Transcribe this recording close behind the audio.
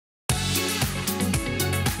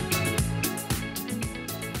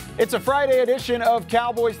It's a Friday edition of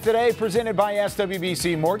Cowboys Today, presented by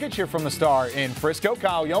SWBC Mortgage, here from the Star in Frisco.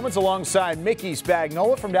 Kyle Youmans alongside Mickey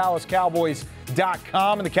Spagnola from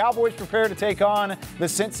DallasCowboys.com. And the Cowboys prepare to take on the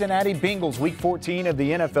Cincinnati Bengals, Week 14 of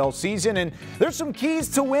the NFL season. And there's some keys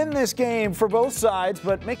to win this game for both sides.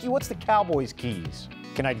 But, Mickey, what's the Cowboys' keys?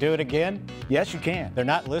 Can I do it again? Yes, you can. They're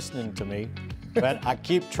not listening to me, but I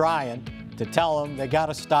keep trying to tell them they got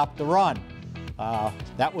to stop the run.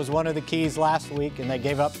 That was one of the keys last week, and they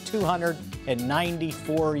gave up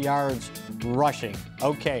 294 yards rushing.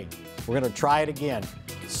 Okay, we're going to try it again.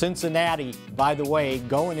 Cincinnati, by the way,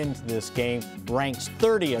 going into this game, ranks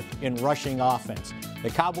 30th in rushing offense. The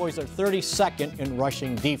Cowboys are 32nd in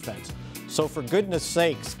rushing defense. So for goodness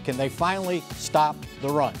sakes, can they finally stop the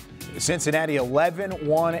run? Cincinnati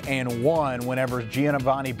 11-1-1 whenever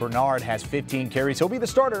Giovanni Bernard has 15 carries. He'll be the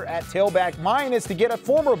starter at tailback. Mine is to get a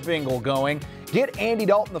former Bengal going. Get Andy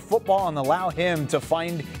Dalton the football and allow him to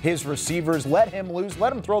find his receivers. Let him loose.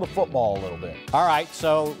 Let him throw the football a little bit. All right,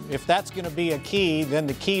 so if that's going to be a key, then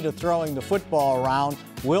the key to throwing the football around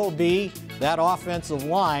will be that offensive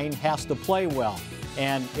line has to play well.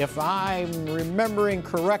 And if I'm remembering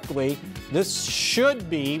correctly, this should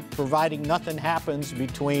be, providing nothing happens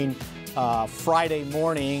between Friday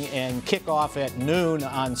morning and kickoff at noon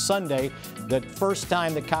on Sunday, the first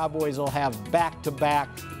time the Cowboys will have back-to-back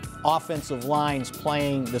offensive lines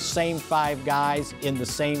playing the same 5 guys in the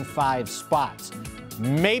same 5 spots.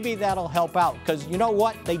 Maybe that'll help out, because you know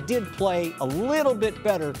what? They did play a little bit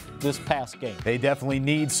better this past game. They definitely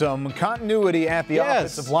need some continuity at the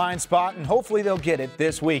offensive line spot, and hopefully they'll get it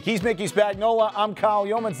this week. He's Mickey Spagnola. I'm Kyle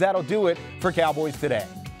Youmans. That'll do it for Cowboys Today.